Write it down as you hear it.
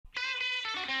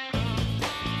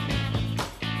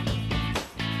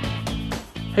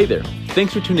Hey there,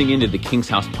 thanks for tuning in to the King's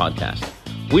House podcast.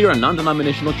 We are a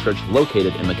non-denominational church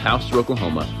located in McAlester,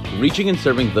 Oklahoma, reaching and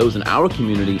serving those in our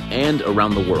community and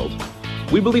around the world.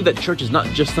 We believe that church is not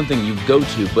just something you go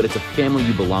to, but it's a family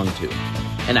you belong to.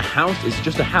 And a house is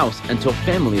just a house until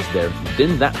family is there,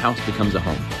 then that house becomes a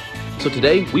home. So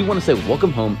today, we want to say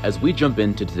welcome home as we jump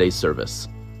into today's service.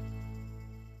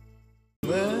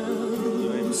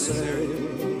 Men say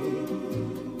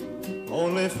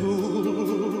only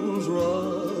fools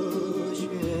rush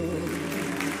in,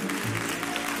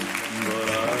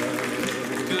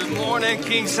 but Good morning,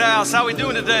 King's House. How we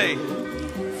doing today?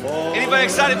 Anybody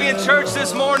excited to be in church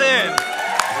this morning?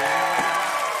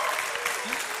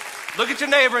 Look at your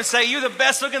neighbor and say, "You're the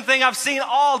best looking thing I've seen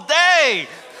all day."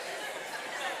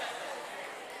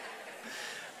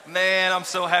 Man, I'm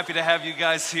so happy to have you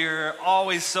guys here.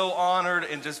 Always so honored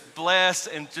and just blessed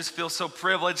and just feel so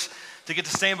privileged to get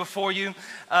to stand before you.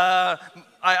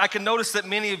 I can notice that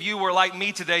many of you were like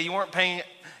me today. You weren't paying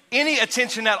any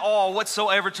attention at all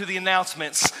whatsoever to the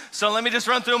announcements. So let me just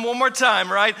run through them one more time,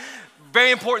 right?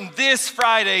 Very important. This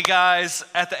Friday, guys,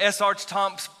 at the S. Arch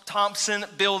Thompson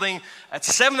building at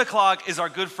 7 o'clock is our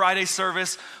Good Friday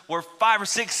service. We're 5 or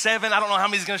 6, 7, I don't know how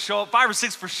many's going to show up, 5 or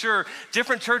 6 for sure.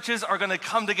 Different churches are going to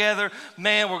come together.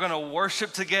 Man, we're going to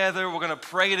worship together. We're going to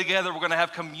pray together. We're going to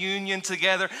have communion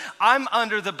together. I'm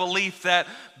under the belief that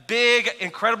big,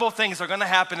 incredible things are going to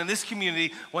happen in this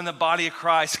community when the body of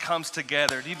Christ comes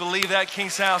together. Do you believe that,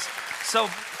 King's House? So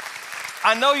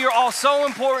I know you're all so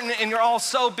important and you're all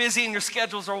so busy and your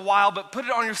schedules are wild, but put it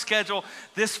on your schedule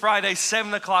this Friday,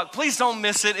 7 o'clock. Please don't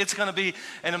miss it. It's going to be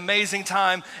an amazing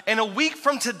time. And a week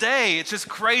from today, it's just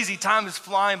crazy. Time is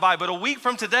flying by, but a week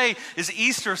from today is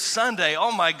Easter Sunday.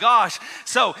 Oh my gosh.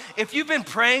 So if you've been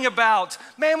praying about,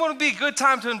 man, wouldn't it be a good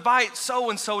time to invite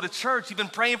so-and-so to church? You've been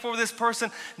praying for this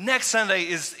person. Next Sunday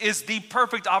is the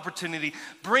perfect opportunity.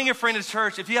 Bring a friend to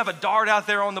church. If you have a dart out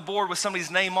there on the board with somebody's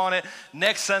name on it,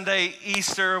 next Sunday,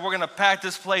 Easter, we're going to pack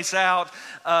this place out.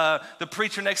 The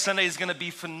preacher next Sunday is going to be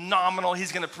phenomenal.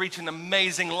 He's going to preach an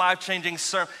amazing, life-changing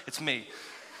sermon. It's me.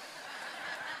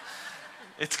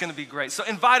 It's going to be great. So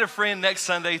invite a friend next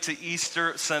Sunday to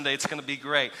Easter Sunday. It's going to be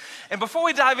great. And before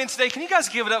we dive in today, can you guys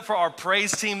give it up for our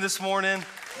praise team this morning?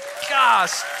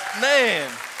 Gosh, man,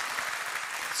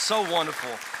 so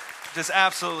wonderful. Just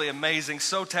absolutely amazing,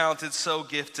 so talented, so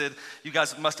gifted. You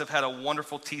guys must have had a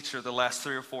wonderful teacher the last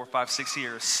 3 or 4, 5, 6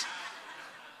 years.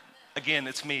 Again,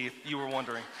 it's me, if you were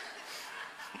wondering.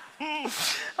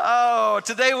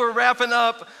 Today we're wrapping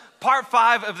up part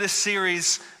 5 of this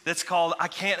series that's called I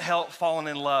Can't Help Falling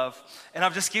in Love. And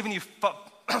I've just given you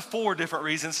 4 different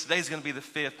reasons. Today's going to be the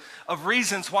 5th of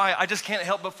reasons why I just can't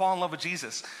help but fall in love with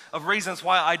Jesus. Of reasons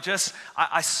why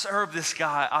I serve this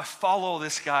guy. I follow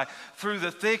this guy through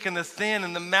the thick and the thin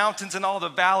and the mountains and all the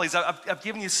valleys. I've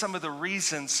given you some of the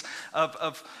reasons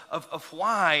of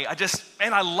why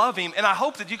I love him. And I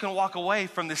hope that you can walk away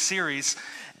from this series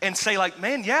and say like,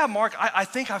 man, yeah, Mark, I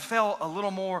think I fell a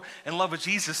little more in love with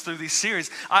Jesus through these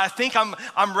series. I think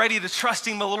I'm ready to trust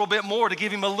him a little bit more, to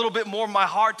give him a little bit more of my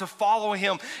heart, to follow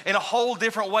him in a whole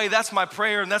different way. That's my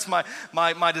prayer and that's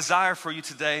my desire for you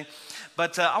today.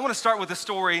 But I want to start with a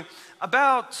story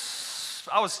about,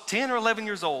 I was 10 or 11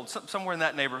 years old, somewhere in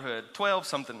that neighborhood, 12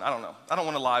 something, I don't know. I don't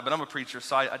want to lie, but I'm a preacher,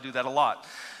 so I do that a lot.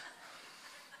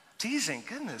 Teasing,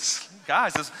 goodness,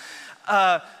 guys.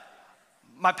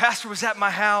 My pastor was at my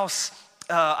house.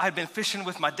 I had been fishing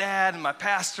with my dad and my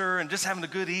pastor and just having a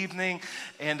good evening.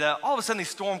 And all of a sudden these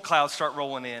storm clouds start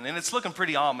rolling in and it's looking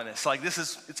pretty ominous. Like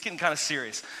it's getting kind of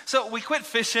serious. So we quit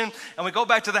fishing and we go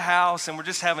back to the house and we're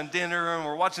just having dinner and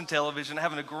we're watching television,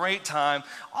 having a great time.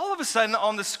 All of a sudden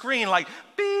on the screen, like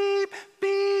beep,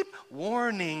 beep,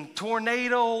 warning,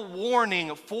 tornado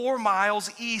warning, 4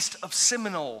 miles east of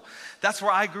Seminole. That's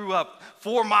where I grew up,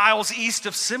 4 miles east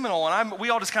of Seminole. And we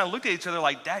all just kind of looked at each other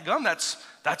like, dadgum, that's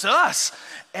us.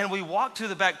 And we walked to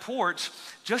the back porch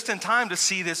just in time to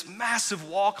see this massive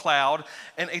wall cloud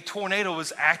and a tornado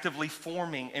was actively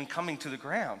forming and coming to the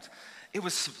ground. It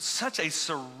was such a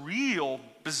surreal,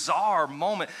 bizarre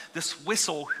moment. This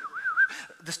whistle,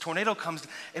 this tornado comes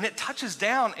and it touches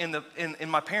down in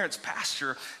my parents'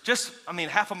 pasture, just,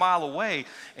 half a mile away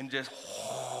and just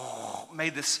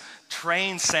made this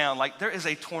train sound like there is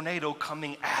a tornado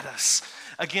coming at us.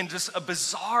 Again, just a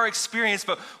bizarre experience,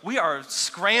 but we are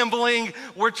scrambling.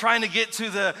 We're trying to get to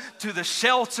the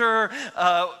shelter.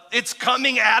 It's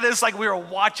coming at us like we are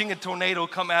watching a tornado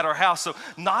come at our house. So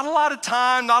not a lot of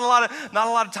time, not a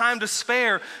lot of time to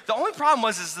spare. The only problem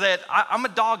is that I'm a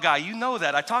dog guy. You know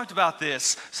that. I talked about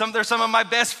this. They're some of my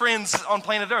best friends on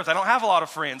planet Earth. I don't have a lot of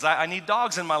friends. I need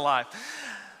dogs in my life.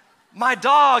 My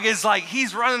dog is like,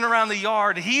 he's running around the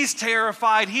yard. He's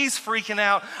terrified. He's freaking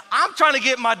out. I'm trying to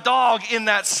get my dog in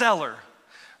that cellar,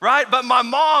 right? But my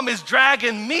mom is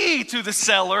dragging me to the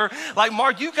cellar. Like,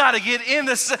 Mark, you got to get in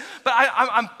this. But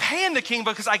I'm panicking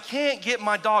because I can't get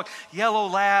my dog. Yellow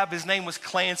lab, his name was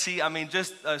Clancy. I mean,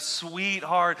 just a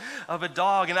sweetheart of a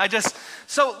dog. And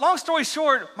so long story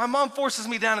short, my mom forces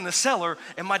me down in the cellar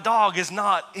and my dog is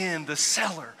not in the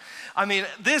cellar. I mean,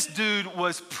 this dude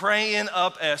was praying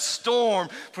up a storm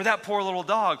for that poor little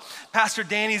dog. Pastor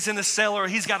Danny's in the cellar.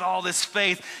 He's got all this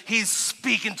faith. He's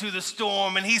speaking to the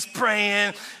storm and he's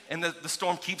praying, and the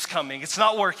storm keeps coming. It's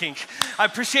not working. I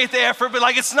appreciate the effort, but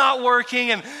it's not working.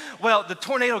 And well, the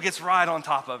tornado gets right on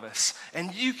top of us.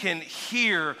 And you can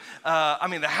hear,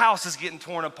 the house is getting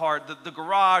torn apart. The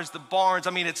garage, the barns,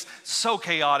 it's so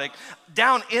chaotic.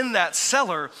 Down in that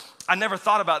cellar, I never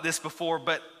thought about this before,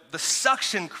 but the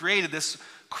suction created this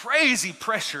crazy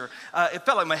pressure. It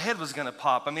felt like my head was gonna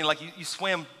pop. You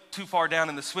swim too far down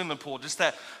in the swimming pool, just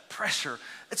that pressure.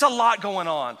 It's a lot going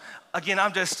on. Again,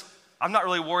 I'm not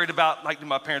really worried about, do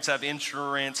my parents have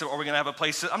insurance, or are we gonna have a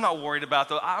place? I'm not worried about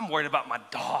that. I'm worried about my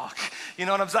dog. You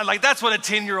know what I'm saying? That's what a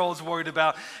 10-year-old's worried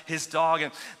about, his dog.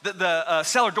 And the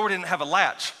cellar door didn't have a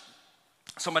latch.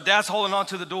 So my dad's holding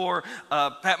onto the door,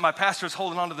 my pastor's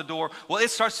holding onto the door. Well,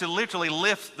 it starts to literally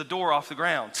lift the door off the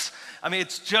ground.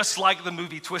 It's just like the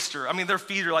movie Twister. Their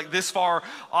feet are this far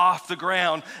off the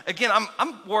ground. Again,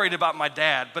 I'm worried about my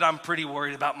dad, but I'm pretty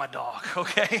worried about my dog,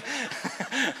 okay?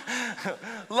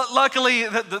 Luckily,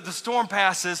 the storm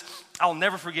passes. I'll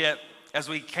never forget, as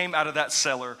we came out of that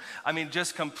cellar,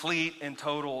 just complete and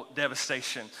total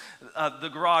devastation. The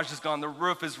garage is gone. The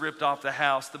roof is ripped off the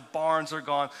house. The barns are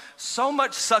gone. So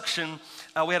much suction.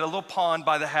 We had a little pond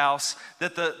by the house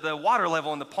that the water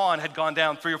level in the pond had gone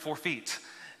down 3 or 4 feet.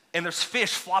 And there's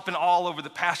fish flopping all over the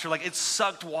pasture. It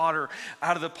sucked water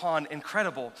out of the pond.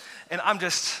 Incredible. And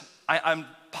I'm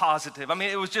positive.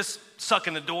 It was just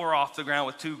sucking the door off the ground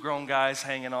with 2 grown guys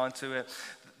hanging on to it.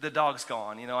 The dog's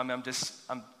gone.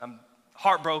 I'm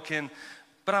heartbroken,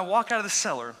 but I walk out of the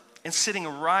cellar, and sitting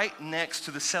right next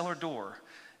to the cellar door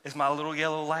is my little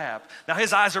yellow lab. Now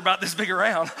his eyes are about this big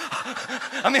around.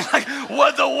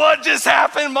 What just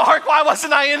happened, Mark? Why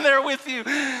wasn't I in there with you?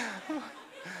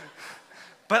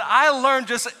 But I learned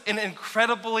just an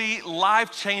incredibly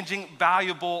life-changing,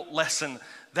 valuable lesson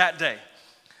that day.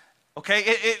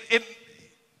 Okay,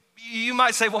 you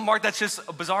might say, well, Mark, that's just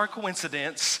a bizarre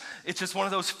coincidence. It's just one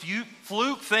of those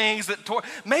fluke things that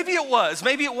maybe it was.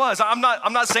 I'm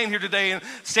not standing here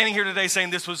today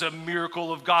saying this was a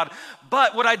miracle of God.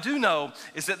 But what I do know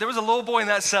is that there was a little boy in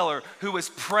that cellar who was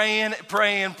praying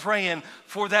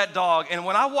for that dog. And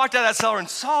when I walked out of that cellar and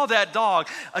saw that dog,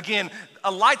 again,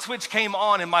 a light switch came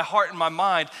on in my heart and my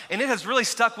mind, and it has really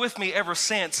stuck with me ever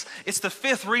since. It's the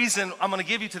 5th reason I'm gonna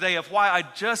give you today of why I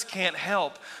just can't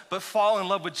help but fall in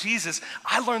love with Jesus.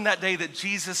 I learned that day that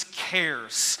Jesus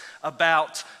cares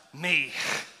about me.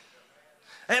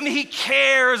 He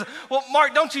cares. Well,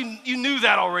 Mark, don't you knew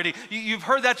that already. You've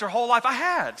heard that your whole life. I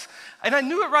had. And I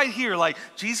knew it right here,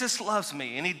 Jesus loves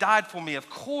me and he died for me, of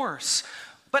course.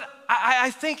 But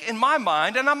I think in my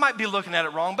mind, and I might be looking at it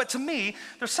wrong, but to me,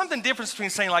 there's something different between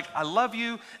saying I love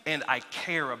you and I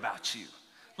care about you.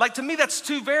 To me, that's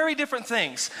 2 very different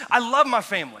things. I love my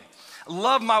family,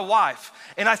 love my wife,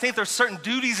 and I think there's certain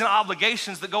duties and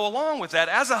obligations that go along with that.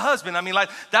 As a husband,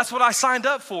 that's what I signed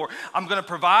up for. I'm gonna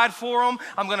provide for them,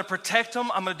 I'm gonna protect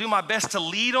them, I'm gonna do my best to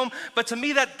lead them. But to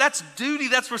me, that's duty,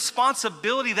 that's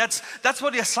responsibility, that's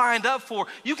what I signed up for.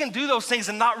 You can do those things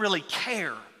and not really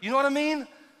care. You know what I mean?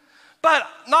 But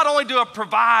not only do I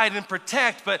provide and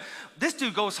protect, but this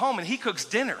dude goes home and he cooks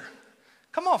dinner.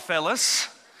 Come on, fellas.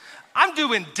 I'm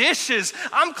doing dishes.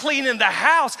 I'm cleaning the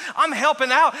house. I'm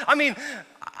helping out.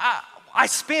 I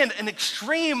spend an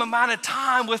extreme amount of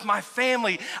time with my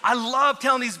family. I love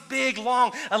telling these big,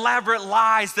 long, elaborate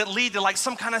lies that lead to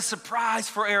some kind of surprise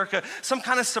for Erica, some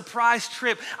kind of surprise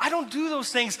trip. I don't do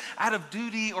those things out of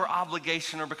duty or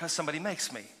obligation or because somebody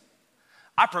makes me.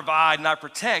 I provide and I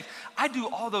protect. I do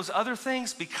all those other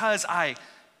things because I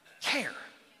care.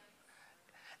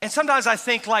 And sometimes I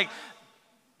think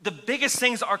the biggest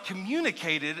things are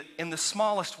communicated in the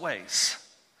smallest ways.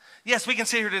 Yes, we can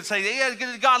sit here to say,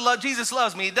 yeah, Jesus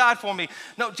loves me, he died for me.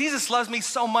 No, Jesus loves me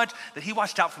so much that he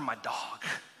watched out for my dog.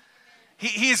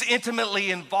 He is intimately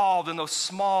involved in those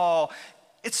small.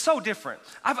 It's so different.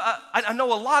 I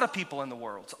know a lot of people in the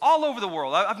world, all over the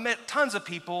world. I've met tons of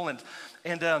people,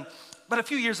 but a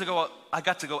few years ago, I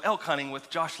got to go elk hunting with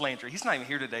Josh Landry. He's not even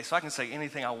here today, so I can say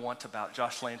anything I want about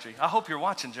Josh Landry. I hope you're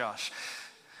watching, Josh.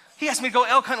 He asked me to go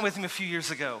elk hunting with him a few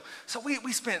years ago. So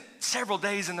we spent several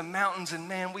days in the mountains, and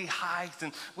man, we hiked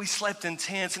and we slept in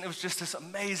tents, and it was just this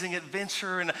amazing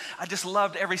adventure, and I just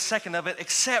loved every second of it,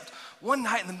 except one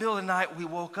night in the middle of the night, we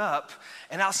woke up,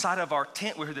 and outside of our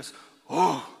tent, we heard this,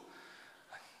 oh,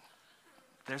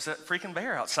 there's a freaking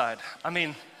bear outside. I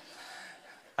mean,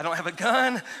 I don't have a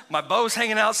gun, my bow's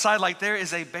hanging outside, like there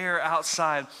is a bear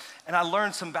outside. And I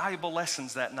learned some valuable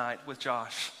lessons that night with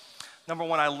Josh. Number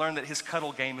one, I learned that his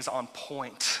cuddle game is on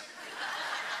point.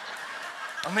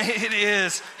 I mean, it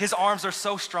is. His arms are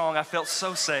so strong, I felt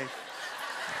so safe.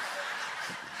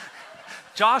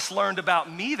 Josh learned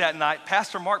about me that night.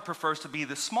 Pastor Mark prefers to be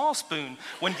the small spoon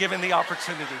when given the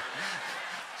opportunity.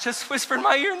 Just whisper in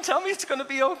my ear and tell me it's gonna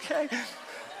be okay.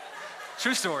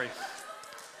 True story.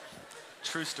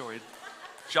 True story.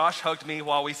 Josh hugged me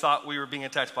while we thought we were being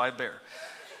attacked by a bear.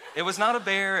 It was not a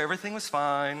bear, everything was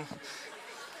fine.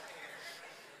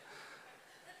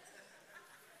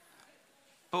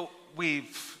 But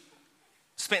we've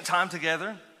spent time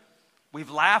together, we've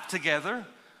laughed together,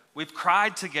 we've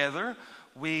cried together,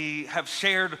 we have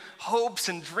shared hopes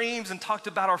and dreams and talked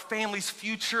about our family's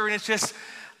future, and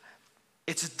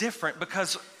it's different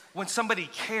because when somebody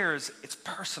cares, it's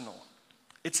personal.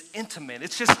 It's intimate.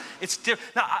 It's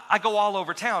different. Now, I go all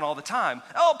over town all the time.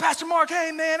 Oh, Pastor Mark,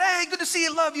 hey, man, hey, good to see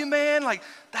you, love you, man. Like,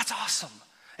 that's awesome.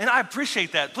 And I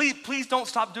appreciate that. Please don't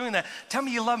stop doing that. Tell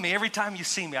me you love me every time you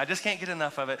see me. I just can't get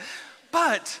enough of it.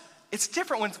 But it's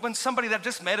different when somebody that I've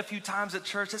just met a few times at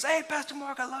church says, hey, Pastor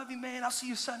Mark, I love you, man. I'll see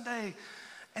you Sunday.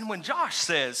 And when Josh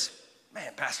says,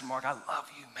 man, Pastor Mark, I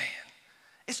love you, man.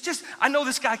 It's just, I know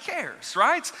this guy cares,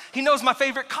 right? He knows my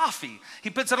favorite coffee. He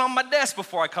puts it on my desk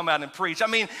before I come out and preach. I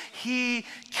mean, he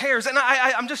cares. And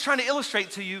I'm just trying to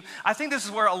illustrate to you, I think this is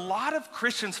where a lot of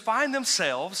Christians find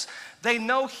themselves. They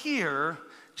know here,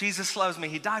 Jesus loves me,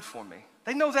 he died for me.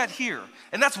 They know that here.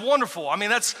 And that's wonderful. I mean,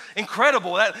 that's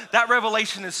incredible. That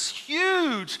revelation is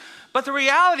huge. But the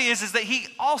reality is that he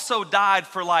also died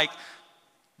for like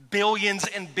billions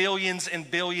and billions and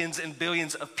billions and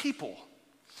billions of people.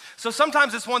 So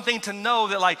sometimes it's one thing to know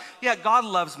that like, yeah, God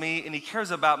loves me and he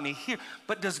cares about me here,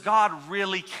 but does God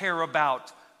really care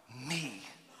about me?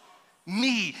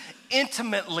 Me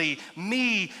intimately,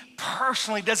 me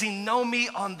personally, does he know me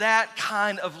on that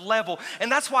kind of level?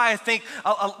 And that's why I think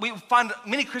we find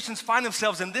many Christians find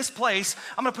themselves in this place.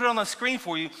 I'm gonna put it on the screen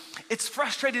for you. It's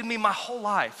frustrated me my whole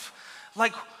life.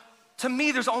 Like, to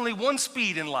me, there's only one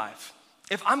speed in life.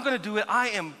 If I'm gonna do it, I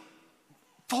am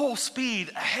full speed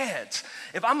ahead.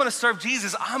 If I'm gonna serve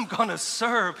Jesus, I'm gonna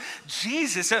serve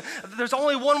Jesus. There's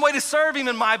only one way to serve him,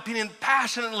 in my opinion,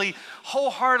 passionately,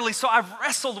 wholeheartedly. So I've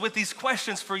wrestled with these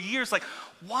questions for years, like,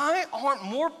 why aren't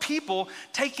more people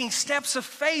taking steps of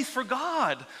faith for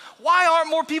God? Why aren't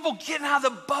more people getting out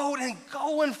of the boat and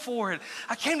going for it?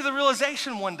 I came to the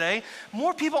realization one day,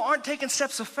 more people aren't taking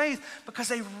steps of faith because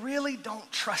they really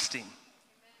don't trust him.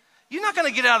 You're not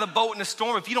gonna get out of the boat in a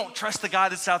storm if you don't trust the guy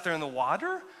that's out there in the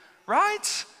water,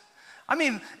 right? I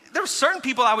mean, there are certain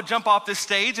people I would jump off this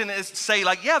stage and say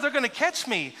like, yeah, they're gonna catch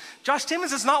me. Josh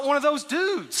Timmons is not one of those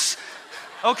dudes,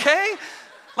 okay?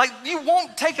 Like, you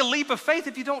won't take a leap of faith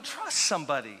if you don't trust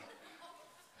somebody.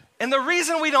 And the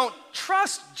reason we don't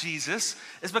trust Jesus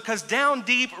is because down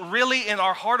deep, really in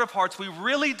our heart of hearts, we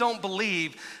really don't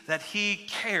believe that he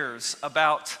cares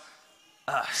about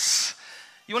us.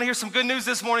 You wanna hear some good news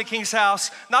this morning, King's House?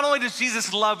 Not only does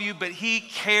Jesus love you, but he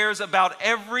cares about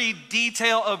every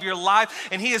detail of your life,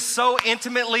 and he is so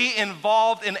intimately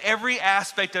involved in every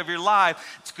aspect of your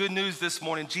life. It's good news this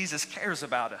morning. Jesus cares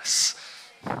about us.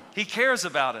 He cares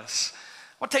about us.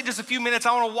 I want to take just a few minutes.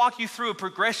 I want to walk you through a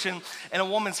progression in a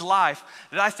woman's life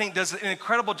that I think does an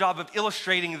incredible job of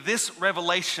illustrating this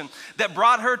revelation that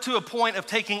brought her to a point of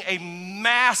taking a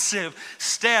massive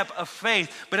step of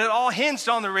faith. But it all hinged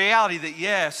on the reality that,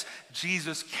 yes,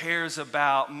 Jesus cares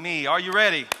about me. Are you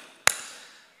ready?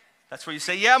 That's where you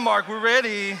say, yeah, Mark, we're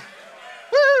ready.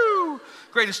 Woo!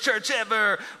 Greatest church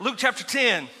ever. Luke chapter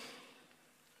 10.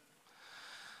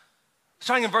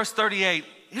 Starting in verse 38.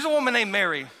 Here's a woman named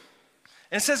Mary.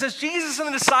 And it says, as Jesus and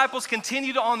the disciples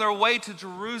continued on their way to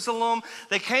Jerusalem,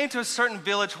 they came to a certain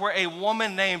village where a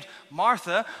woman named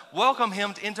Martha welcomed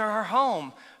him into her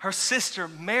home. Her sister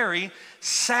Mary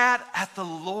sat at the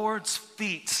Lord's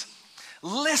feet,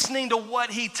 listening to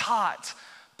what he taught.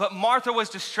 But Martha was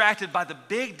distracted by the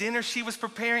big dinner she was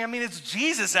preparing. I mean, it's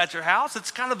Jesus at your house.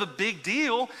 It's kind of a big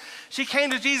deal. She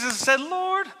came to Jesus and said,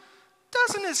 Lord,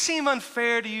 doesn't it seem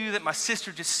unfair to you that my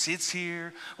sister just sits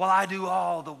here while I do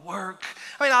all the work?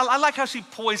 I mean, I like how she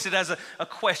poised it as a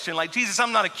question, like, Jesus,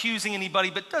 I'm not accusing anybody,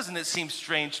 but doesn't it seem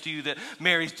strange to you that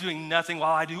Mary's doing nothing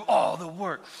while I do all the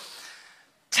work?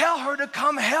 Tell her to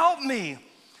come help me.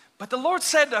 But the Lord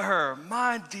said to her,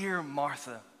 my dear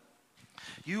Martha,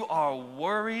 you are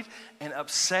worried and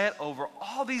upset over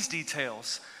all these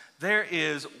details. There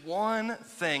is one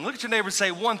thing. Look at your neighbor and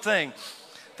say, one thing.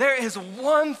 There is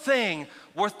one thing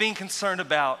worth being concerned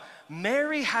about.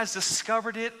 Mary has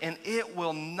discovered it, and it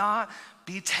will not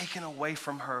be taken away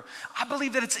from her. I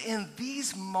believe that it's in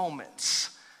these moments,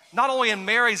 not only in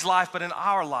Mary's life, but in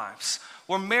our lives,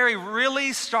 where Mary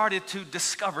really started to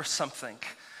discover something.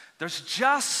 There's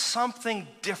just something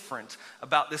different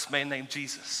about this man named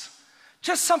Jesus.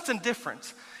 Just something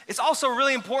different. It's also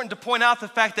really important to point out the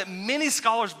fact that many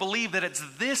scholars believe that it's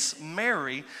this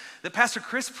Mary that Pastor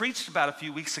Chris preached about a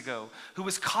few weeks ago, who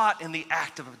was caught in the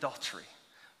act of adultery.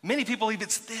 Many people believe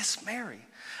it's this Mary.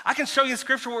 I can show you in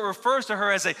scripture where it refers to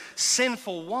her as a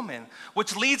sinful woman,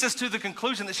 which leads us to the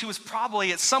conclusion that she was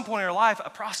probably at some point in her life a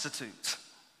prostitute.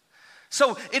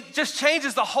 So it just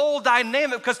changes the whole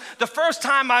dynamic, because the first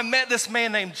time I met this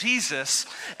man named Jesus,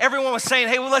 everyone was saying,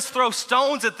 hey, well, let's throw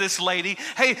stones at this lady.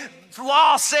 Hey, the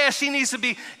law says she needs to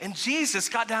be. And Jesus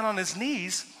got down on his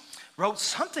knees, wrote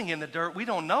something in the dirt. We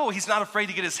don't know. He's not afraid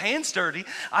to get his hands dirty.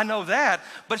 I know that.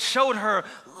 But showed her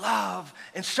love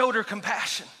and showed her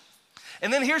compassion.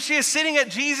 And then here she is sitting at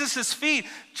Jesus' feet,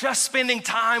 just spending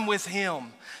time with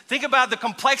him. Think about the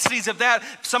complexities of that.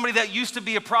 Somebody that used to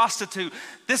be a prostitute.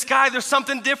 This guy, there's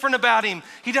something different about him.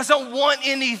 He doesn't want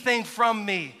anything from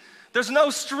me. There's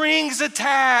no strings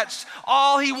attached.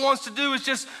 All he wants to do is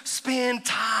just spend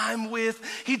time with.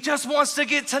 He just wants to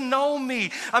get to know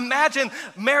me. Imagine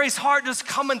Mary's heart just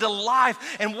coming to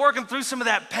life and working through some of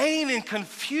that pain and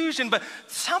confusion. But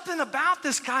something about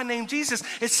this guy named Jesus,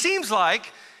 it seems like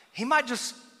he might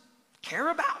just care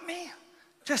about me.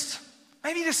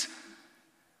 Maybe just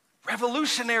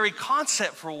revolutionary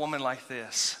concept for a woman like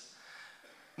this.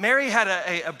 Mary had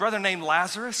a brother named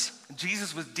Lazarus.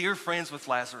 Jesus was dear friends with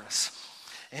Lazarus.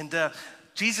 And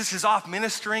Jesus is off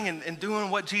ministering and doing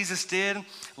what Jesus did.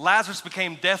 Lazarus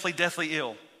became deathly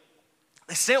ill.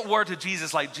 They sent word to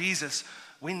Jesus like, Jesus,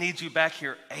 we need you back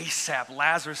here ASAP.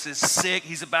 Lazarus is sick.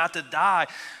 He's about to die.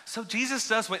 So Jesus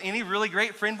does what any really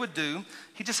great friend would do.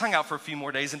 He just hung out for a few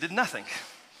more days and did nothing.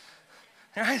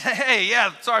 Right? Hey,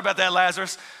 yeah, sorry about that,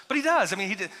 Lazarus. But he does. I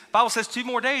mean, Bible says 2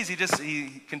 more days.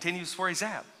 He continues where he's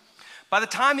at. By the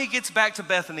time he gets back to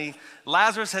Bethany,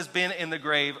 Lazarus has been in the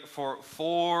grave for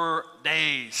 4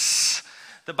 days.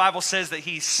 The Bible says that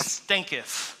he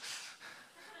stinketh.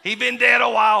 He's been dead a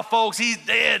while, folks. He's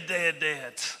dead.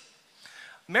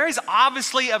 Mary's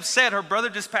obviously upset. Her brother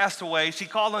just passed away. She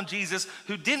called on Jesus,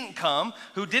 who didn't come,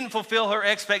 who didn't fulfill her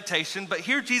expectation. But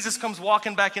here Jesus comes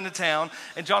walking back into town,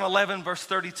 and John 11, verse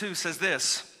 32 says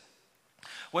this.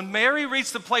 When Mary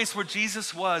reached the place where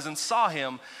Jesus was and saw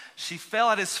him, she fell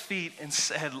at his feet and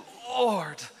said,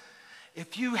 Lord,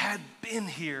 if you had been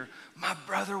here, my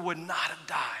brother would not have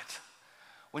died.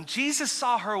 When Jesus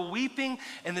saw her weeping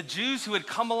and the Jews who had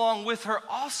come along with her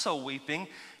also weeping,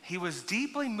 he was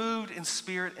deeply moved in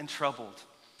spirit and troubled.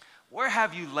 Where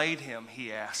have you laid him?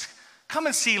 He asked. Come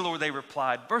and see, Lord, they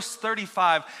replied. Verse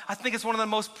 35, I think it's one of the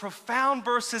most profound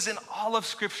verses in all of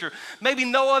Scripture. Maybe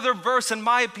no other verse, in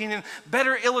my opinion,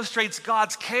 better illustrates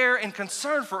God's care and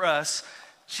concern for us.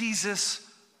 Jesus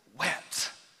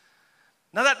wept.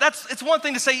 Now it's one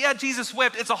thing to say, yeah, Jesus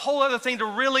wept. It's a whole other thing to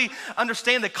really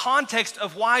understand the context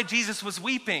of why Jesus was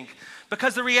weeping.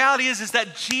 Because the reality is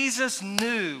that Jesus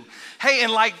knew, hey,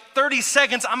 in like 30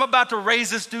 seconds, I'm about to raise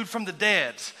this dude from the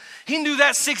dead. He knew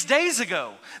that 6 days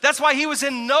ago. That's why he was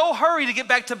in no hurry to get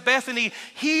back to Bethany.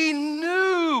 He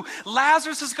knew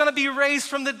Lazarus is gonna be raised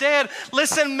from the dead.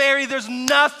 Listen, Mary, there's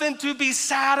nothing to be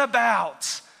sad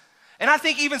about. And I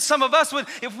think even some of us would,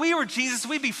 if we were Jesus,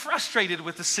 we'd be frustrated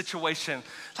with the situation.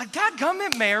 Like,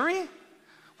 dadgummit, Mary,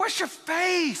 where's your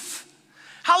faith?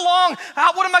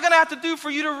 What am I gonna have to do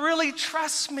for you to really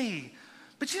trust me?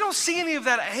 But you don't see any of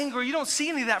that anger. You don't see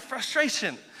any of that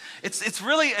frustration. It's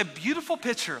really a beautiful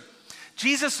picture.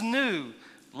 Jesus knew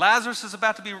Lazarus is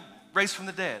about to be raised from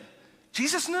the dead.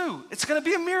 Jesus knew it's gonna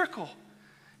be a miracle.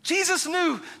 Jesus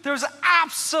knew there was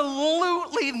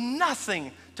absolutely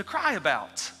nothing to cry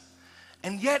about.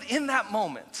 And yet in that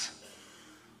moment,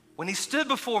 when he stood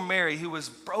before Mary, who was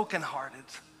brokenhearted,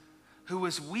 who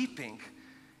was weeping,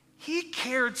 he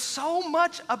cared so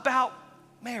much about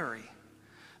Mary,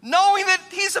 knowing that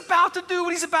he's about to do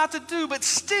what he's about to do, but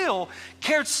still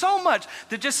cared so much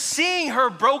that just seeing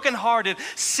her brokenhearted,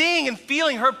 seeing and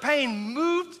feeling her pain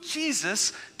moved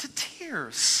Jesus to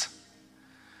tears.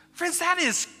 Friends, that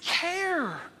is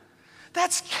care.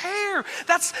 That's care.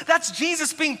 That's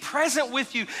Jesus being present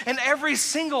with you in every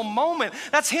single moment.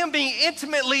 That's him being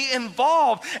intimately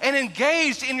involved and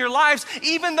engaged in your lives,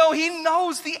 even though he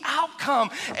knows the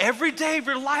outcome. Every day of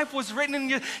your life was written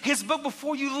in his book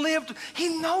before you lived.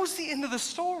 He knows the end of the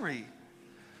story.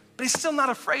 But he's still not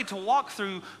afraid to walk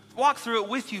through it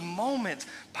with you moment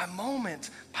by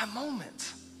moment by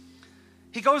moment.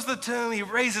 He goes to the tomb, he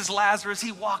raises Lazarus,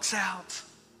 he walks out.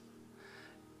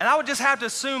 And I would just have to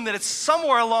assume that it's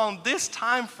somewhere along this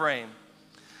time frame,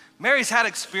 Mary's had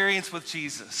experience with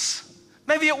Jesus.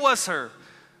 Maybe it was her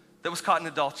that was caught in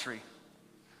adultery,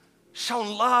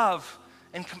 shown love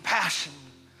and compassion,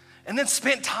 and then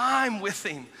spent time with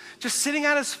him, just sitting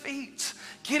at his feet,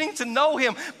 getting to know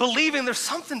him, believing there's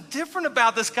something different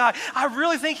about this guy. I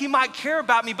really think he might care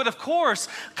about me. But of course,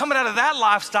 coming out of that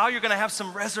lifestyle, you're gonna have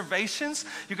some reservations.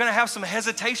 You're gonna have some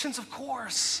hesitations, of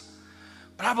course.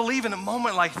 But I believe in a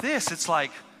moment like this, it's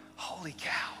like, holy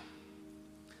cow.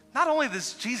 Not only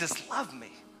does Jesus love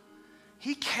me,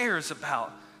 he cares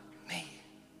about me.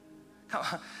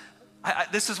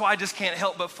 This is why I just can't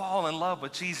help but fall in love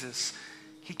with Jesus.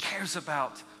 He cares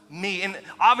about me. And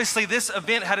obviously this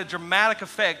event had a dramatic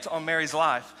effect on Mary's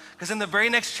life, because in the very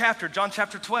next chapter, John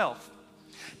chapter 12,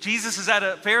 Jesus is at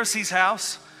a Pharisee's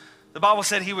house. The Bible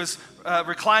said he was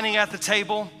reclining at the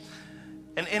table,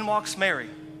 and in walks Mary.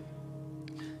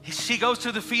 She goes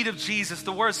to the feet of Jesus.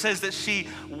 The word says that she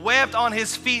wept on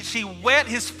his feet. She wet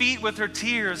his feet with her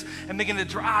tears and began to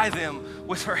dry them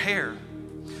with her hair.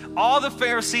 All the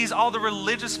Pharisees, all the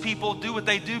religious people do what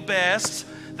they do best.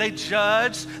 They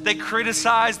judge, they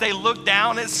criticize, they look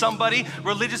down at somebody.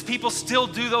 Religious people still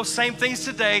do those same things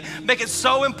today, make it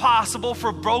so impossible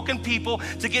for broken people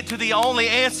to get to the only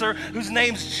answer, whose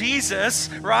name's Jesus,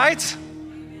 right?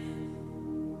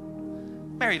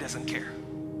 Mary doesn't care.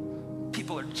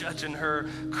 People are judging her,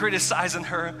 criticizing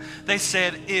her. They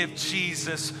said if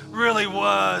Jesus really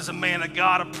was a man of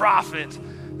God, a prophet,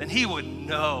 then he would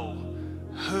know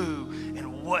who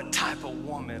and what type of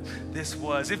woman this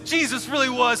was. If Jesus really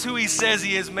was who he says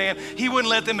he is, man, he wouldn't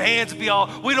let them hands be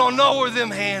all, we don't know where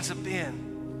them hands have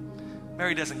been.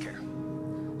 Mary doesn't care.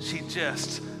 She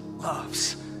just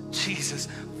loves Jesus.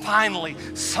 Finally,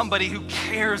 somebody who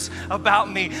cares about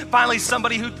me. Finally,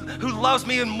 somebody who loves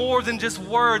me in more than just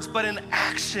words, but in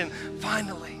action.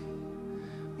 Finally.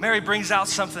 Mary brings out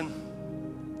something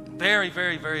very,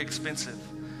 very, very expensive.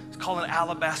 It's called an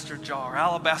alabaster jar,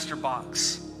 alabaster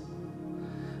box.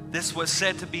 This was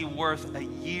said to be worth a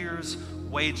year's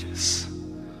wages,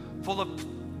 full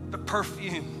of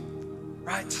perfume,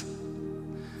 right?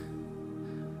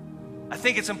 I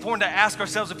think it's important to ask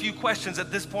ourselves a few questions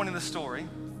at this point in the story.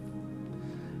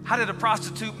 How did a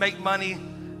prostitute make money,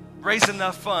 raise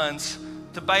enough funds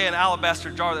to buy an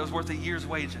alabaster jar that was worth a year's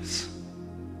wages?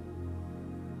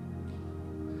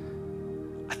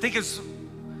 I think it's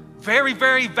very,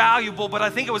 very valuable, but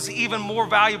I think it was even more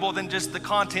valuable than just the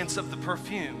contents of the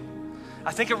perfume.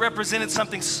 I think it represented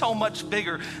something so much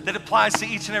bigger that applies to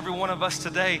each and every one of us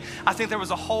today. I think there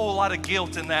was a whole lot of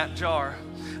guilt in that jar.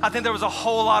 I think there was a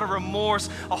whole lot of remorse,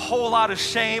 a whole lot of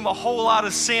shame, a whole lot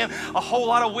of sin, a whole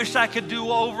lot of wish I could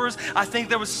do-overs. I think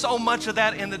there was so much of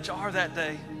that in the jar that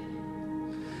day.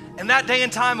 And that day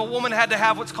and time, a woman had to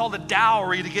have what's called a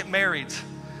dowry to get married.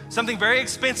 Something very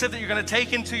expensive that you're gonna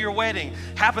take into your wedding.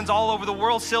 Happens all over the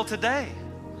world still today.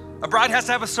 A bride has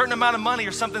to have a certain amount of money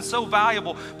or something so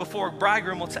valuable before a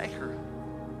bridegroom will take her.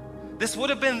 This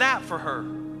would have been that for her.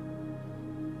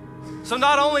 So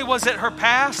not only was it her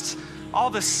past, all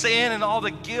the sin and all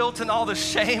the guilt and all the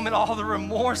shame and all the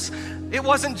remorse, it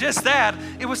wasn't just that.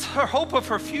 It was her hope of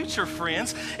her future,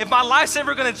 friends. If my life's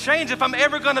ever gonna change, if I'm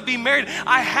ever gonna be married,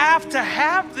 I have to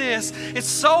have this. It's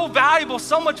so valuable,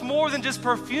 so much more than just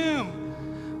perfume.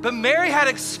 But Mary had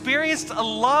experienced a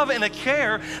love and a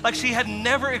care like she had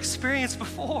never experienced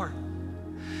before.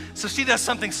 So she does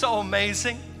something so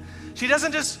amazing. She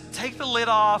doesn't just take the lid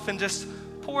off and just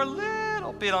pour a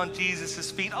little bit on Jesus'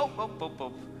 feet. Oh.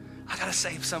 I gotta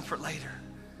save some for later.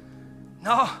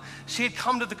 No, she had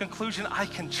come to the conclusion, I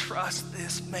can trust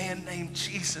this man named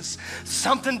Jesus.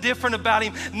 Something different about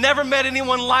him. Never met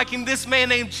anyone like him. This man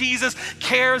named Jesus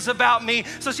cares about me.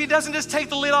 So she doesn't just take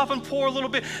the lid off and pour a little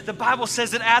bit. The Bible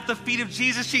says that at the feet of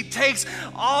Jesus, she takes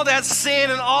all that sin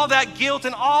and all that guilt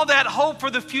and all that hope for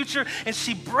the future, and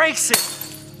she breaks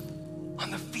it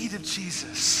on the feet of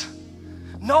Jesus.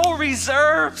 No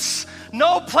reserves.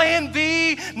 No plan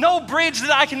B, no bridge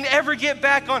that I can ever get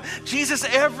back on. Jesus,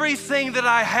 everything that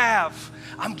I have,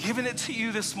 I'm giving it to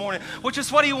you this morning, which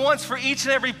is what he wants for each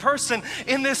and every person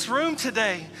in this room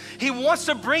today. He wants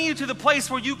to bring you to the place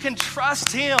where you can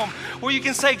trust him, where you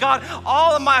can say, God,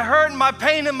 all of my hurt and my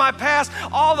pain and my past,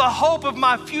 all the hope of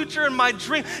my future and my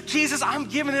dream, Jesus, I'm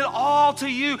giving it all to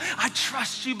you. I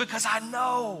trust you because I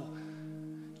know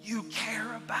you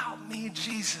care about me,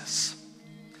 Jesus.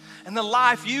 And the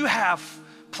life you have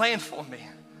planned for me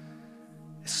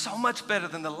is so much better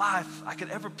than the life I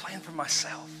could ever plan for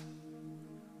myself.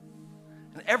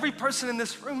 And every person in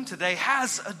this room today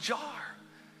has a jar.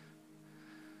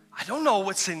 I don't know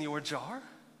what's in your jar.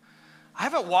 I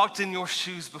haven't walked in your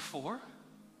shoes before,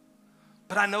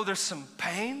 but I know there's some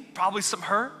pain, probably some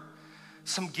hurt,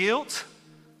 some guilt,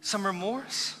 some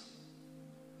remorse.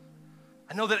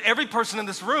 I know that every person in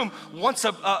this room wants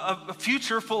a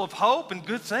future full of hope and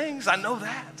good things. I know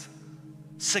that.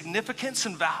 Significance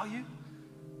and value.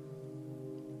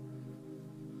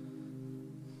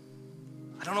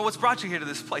 I don't know what's brought you here to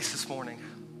this place this morning,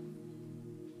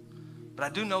 but I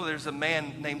do know there's a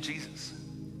man named Jesus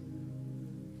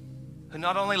who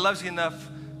not only loves you enough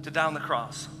to die on the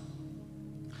cross,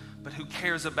 but who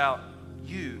cares about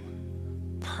you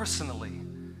personally,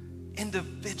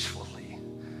 individually.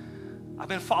 I've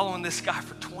been following this guy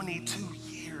for 22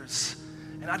 years,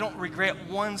 and I don't regret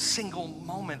one single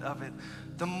moment of it.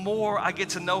 The more I get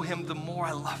to know him, the more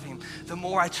I love him, the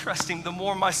more I trust him, the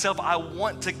more myself I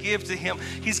want to give to him.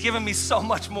 He's given me so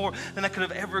much more than I could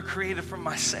have ever created for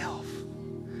myself.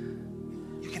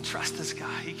 You can trust this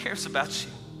guy. He cares about you.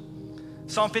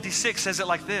 Psalm 56 says it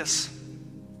like this.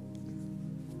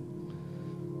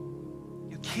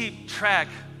 You keep track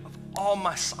of all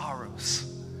my sorrows.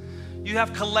 You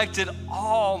have collected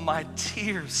all my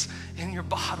tears in your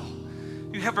bottle.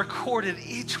 You have recorded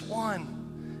each one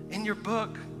in your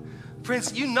book.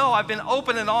 Friends, you know I've been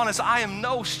open and honest. I am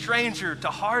no stranger to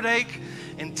heartache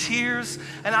and tears,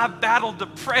 and I've battled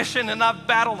depression and I've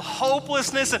battled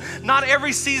hopelessness, and not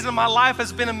every season of my life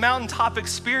has been a mountaintop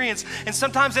experience. And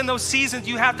sometimes in those seasons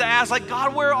you have to ask, like,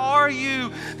 God, where are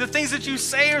you? The things that you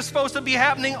say are supposed to be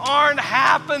happening aren't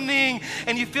happening,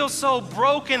 and you feel so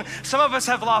broken. Some of us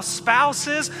have lost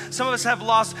spouses, some of us have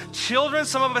lost children,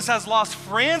 some of us have lost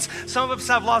friends, some of us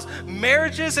have lost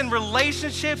marriages and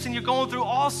relationships, and you're going through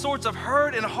all sorts of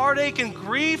hurt and heartache and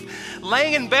grief,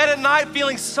 laying in bed at night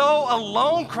feeling so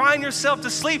alone, crying yourself to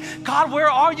sleep. God,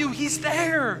 where are you? He's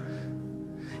there.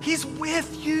 He's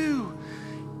with you.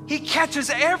 He catches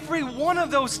every one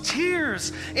of those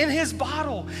tears in his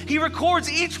bottle. He records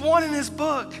each one in his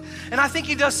book. And I think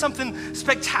he does something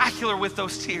spectacular with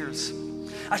those tears.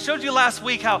 I showed you last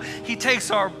week how he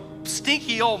takes our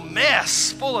stinky old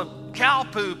mess full of cow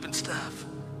poop and stuff.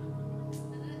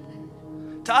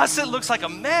 To us, it looks like a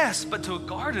mess, but to a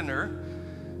gardener,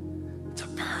 it's a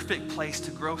perfect place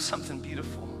to grow something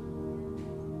beautiful.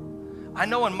 I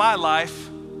know in my life,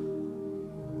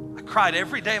 I cried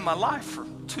every day of my life for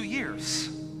 2 years,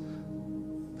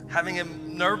 having a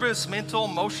nervous, mental,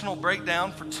 emotional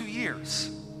breakdown for 2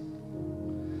 years.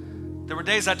 There were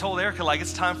days I told Erica, like,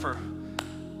 it's time for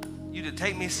you to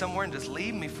take me somewhere and just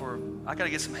leave me I gotta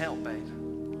get some help, babe.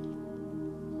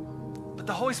 But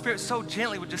the Holy Spirit so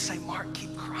gently would just say, Mark,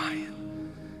 keep crying.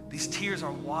 These tears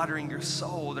are watering your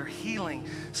soul. They're healing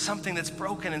something that's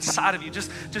broken inside of you. Just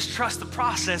trust the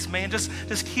process, man.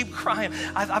 Just keep crying.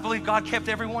 I believe God kept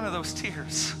every one of those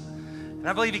tears. And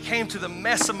I believe he came to the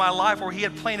mess of my life where he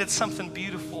had planted something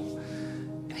beautiful.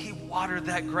 And he watered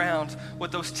that ground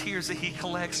with those tears that he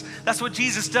collects. That's what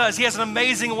Jesus does. He has an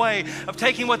amazing way of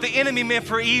taking what the enemy meant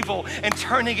for evil and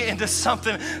turning it into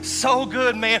something so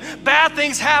good, man. Bad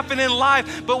things happen in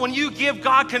life, but when you give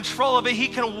God control of it, he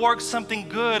can work something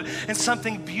good and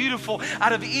something beautiful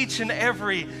out of each and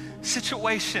every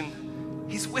situation.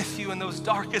 He's with you in those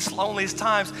darkest, loneliest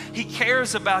times. He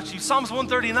cares about you. Psalms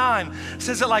 139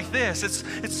 says it like this.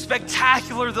 It's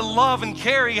spectacular, the love and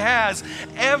care he has.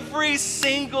 Every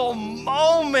single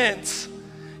moment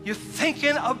you're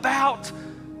thinking about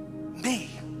me.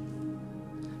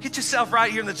 Hit yourself right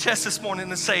here in the chest this morning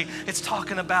and say, it's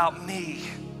talking about me.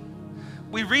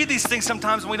 We read these things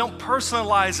sometimes and we don't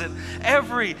personalize it.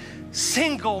 Every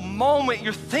single moment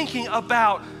you're thinking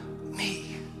about me.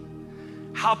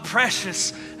 How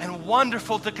precious and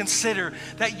wonderful to consider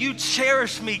that you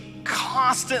cherish me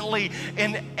constantly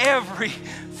in every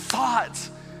thought.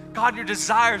 God, your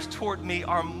desires toward me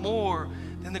are more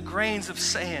than the grains of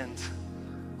sand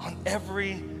on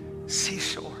every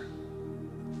seashore.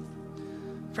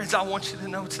 Friends, I want you to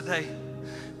know today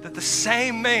that the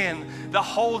same man that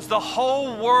holds the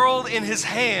whole world in his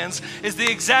hands is the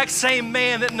exact same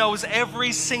man that knows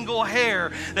every single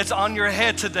hair that's on your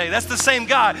head today. That's the same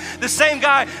guy. The same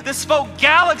guy that spoke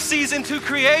galaxies into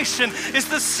creation is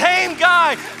the same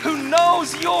guy who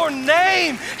knows your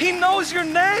name. He knows your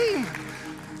name.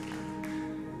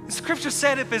 The scripture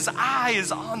said if his eye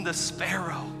is on the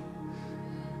sparrow,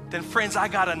 then friends, I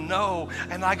gotta know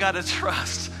and I gotta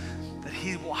trust that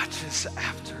he watches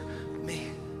after me.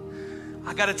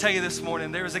 I got to tell you this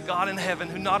morning, there is a God in heaven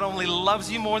who not only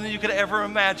loves you more than you could ever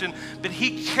imagine, but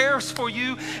he cares for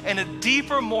you in a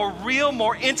deeper, more real,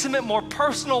 more intimate, more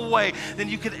personal way than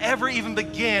you could ever even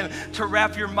begin to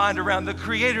wrap your mind around. The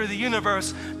creator of the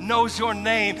universe knows your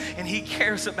name and he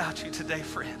cares about you today,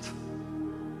 friend.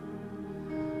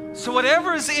 So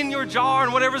whatever is in your jar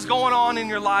and whatever's going on in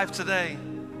your life today,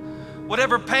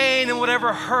 whatever pain and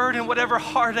whatever hurt and whatever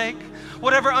heartache,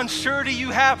 whatever uncertainty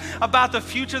you have about the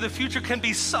future can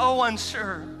be so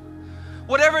unsure.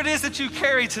 Whatever it is that you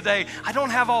carry today, I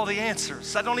don't have all the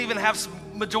answers. I don't even have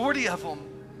majority of them.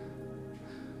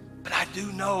 But I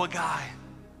do know a guy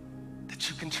that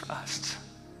you can trust,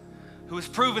 who has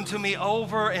proven to me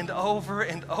over and over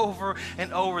and over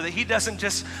and over that he doesn't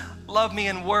just love me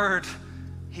in word,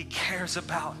 he cares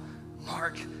about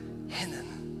Mark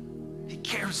Hennen. He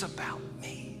cares about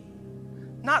me.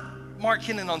 Not Mark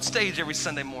Hennen on stage every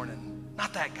Sunday morning.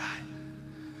 Not that guy.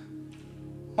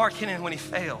 Mark Hennen when he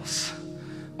fails.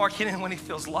 Mark Hennen when he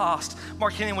feels lost.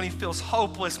 Mark Hennen when he feels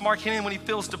hopeless. Mark Hennen when he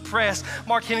feels depressed.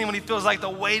 Mark Hennen when he feels like the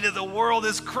weight of the world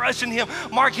is crushing him.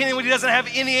 Mark Hennen when he doesn't have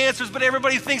any answers, but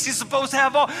everybody thinks he's supposed to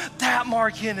have all. That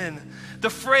Mark Hennen. The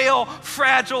frail,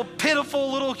 fragile,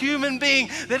 pitiful little human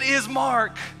being that is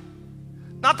Mark.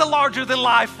 Not the larger than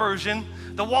life version,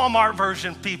 the Walmart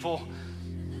version, people.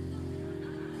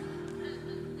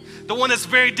 The one that's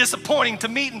very disappointing to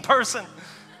meet in person.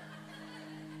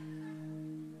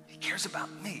 He cares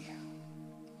about me.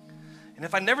 And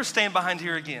if I never stand behind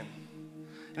here again,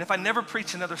 and if I never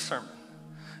preach another sermon,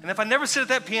 and if I never sit at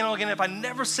that piano again, if I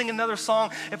never sing another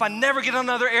song, if I never get on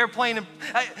another airplane,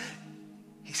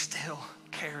 he still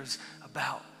cares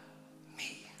about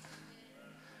me.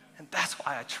 And that's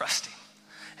why I trust him.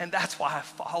 And that's why I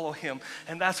follow him.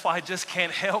 And that's why I just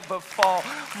can't help but fall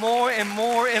more and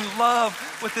more in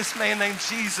love with this man named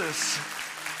Jesus.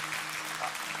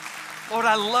 Lord,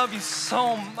 I love you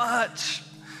so much.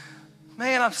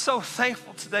 Man, I'm so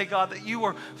thankful today, God, that you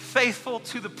are faithful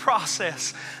to the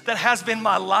process that has been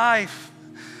my life.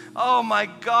 Oh my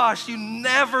gosh, you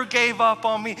never gave up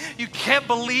on me. You kept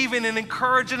believing and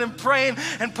encouraging and praying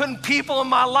and putting people in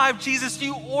my life. Jesus,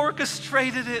 you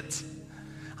orchestrated it.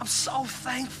 I'm so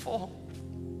thankful.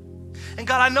 And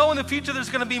God, I know in the future there's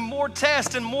going to be more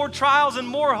tests and more trials and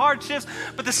more hardships,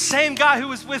 but the same God who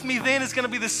was with me then is going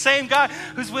to be the same guy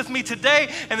who's with me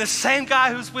today and the same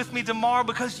guy who's with me tomorrow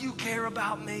because you care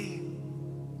about me.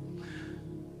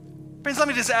 Friends, let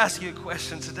me just ask you a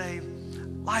question today.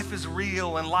 Life is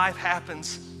real and life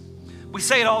happens. We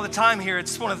say it all the time here.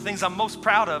 It's one of the things I'm most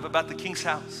proud of about the King's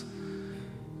House.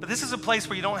 But this is a place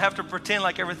where you don't have to pretend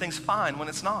like everything's fine when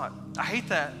it's not. I hate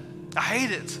that. I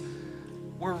hate it.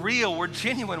 We're real, we're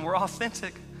genuine, we're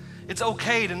authentic. It's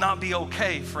okay to not be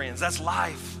okay, friends. That's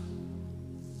life.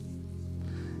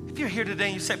 If you're here today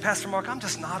and you say, Pastor Mark, I'm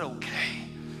just not okay.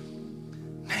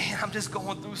 Man, I'm just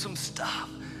going through some stuff.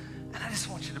 And I just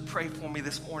want you to pray for me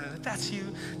this morning. If that's you,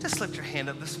 just lift your hand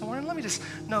up this morning. Let me just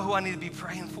know who I need to be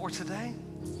praying for today.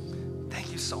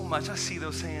 Thank you so much. I see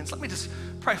those hands. Let me just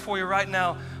pray for you right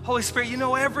now. Holy Spirit, you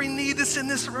know every need that's in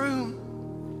this room.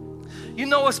 You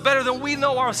know us better than we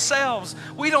know ourselves.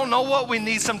 We don't know what we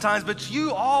need sometimes, but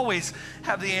you always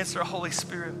have the answer, Holy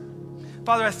Spirit.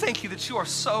 Father, I thank you that you are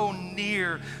so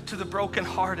near to the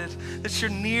brokenhearted, that you're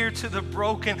near to the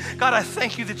broken. God, I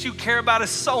thank you that you care about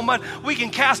us so much. We can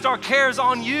cast our cares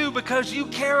on you because you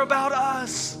care about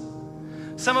us.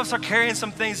 Some of us are carrying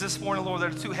some things this morning, Lord,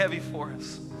 that are too heavy for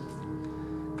us.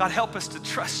 God, help us to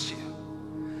trust you.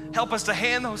 Help us to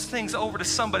hand those things over to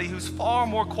somebody who's far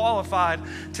more qualified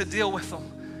to deal with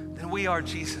them than we are,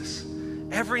 Jesus.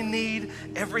 Every need,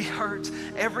 every hurt,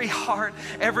 every heart,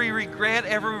 every regret,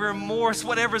 every remorse,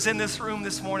 whatever's in this room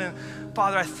this morning,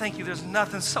 Father, I thank you there's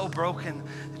nothing so broken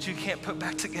that you can't put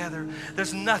back together.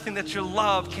 There's nothing that your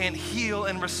love can't heal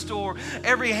and restore.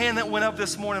 Every hand that went up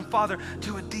this morning, Father,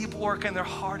 do a deep work in their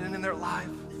heart and in their life.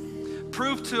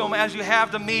 Prove to them, as you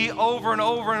have to me over and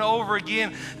over and over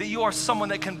again, that you are someone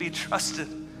that can be trusted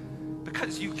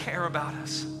because you care about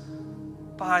us.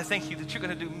 Father, I thank you that you're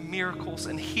going to do miracles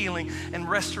and healing and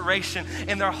restoration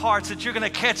in their hearts, that you're going to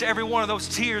catch every one of those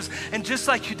tears. And just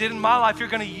like you did in my life, you're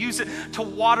going to use it to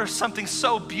water something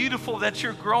so beautiful that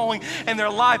you're growing in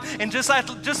their life. And just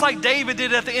like David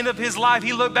did at the end of his life,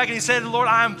 he looked back and he said, Lord,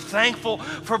 I am thankful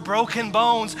for broken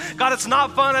bones. God, it's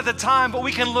not fun at the time, but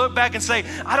we can look back and say,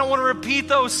 I don't want to repeat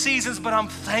those seasons, but I'm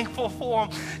thankful for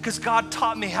them because God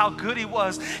taught me how good he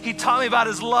was. He taught me about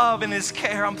his love and his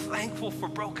care. I'm thankful for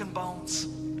broken bones.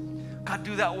 God,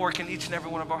 do that work in each and every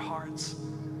one of our hearts.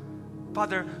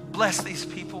 Father, bless these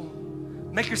people.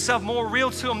 Make yourself more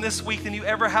real to them this week than you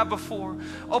ever have before.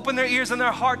 Open their ears and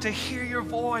their heart to hear your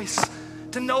voice,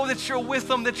 to know that you're with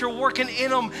them, that you're working in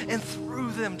them and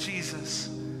through them, Jesus.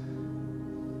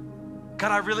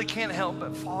 God, I really can't help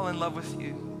but fall in love with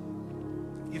you.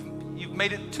 You've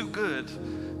made it too good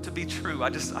to be true. I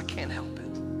can't help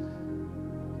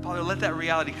it. Father, let that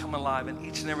reality come alive in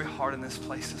each and every heart in this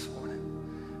place this morning.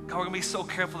 God, we're going to be so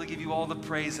careful to give you all the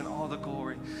praise and all the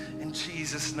glory. In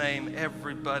Jesus' name,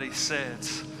 everybody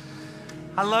says,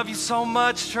 I love you so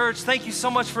much, church. Thank you so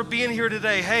much for being here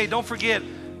today. Hey, don't forget,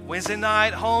 Wednesday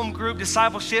night, home group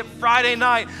discipleship. Friday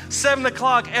night, 7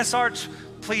 o'clock, SR.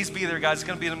 Please be there, guys. It's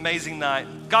going to be an amazing night.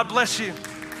 God bless you.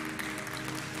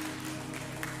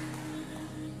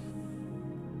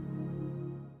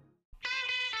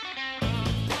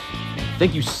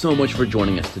 Thank you so much for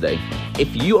joining us today.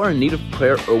 If you are in need of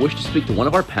prayer or wish to speak to one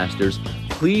of our pastors,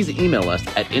 please email us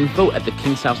at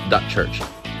info@thekingshouse.church.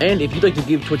 And if you'd like to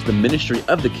give towards the ministry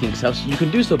of the King's House, you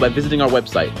can do so by visiting our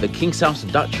website,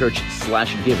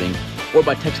 thekingshouse.church/giving, or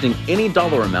by texting any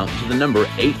dollar amount to the number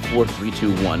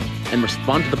 84321 and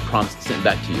respond to the prompts sent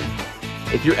back to you.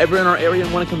 If you're ever in our area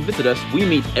and want to come visit us, we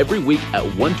meet every week at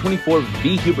 124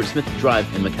 V. Hubert Smith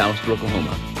Drive in McAlester,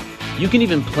 Oklahoma. You can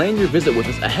even plan your visit with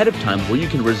us ahead of time, where you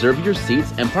can reserve your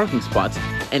seats and parking spots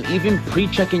and even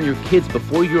pre-check in your kids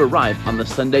before you arrive on the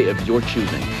Sunday of your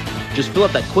choosing. Just fill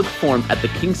out that quick form at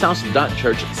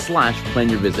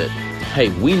thekingshouse.church/plan-your-visit. Hey,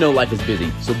 we know life is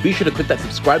busy, so be sure to click that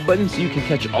subscribe button so you can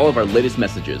catch all of our latest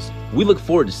messages. We look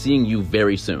forward to seeing you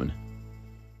very soon.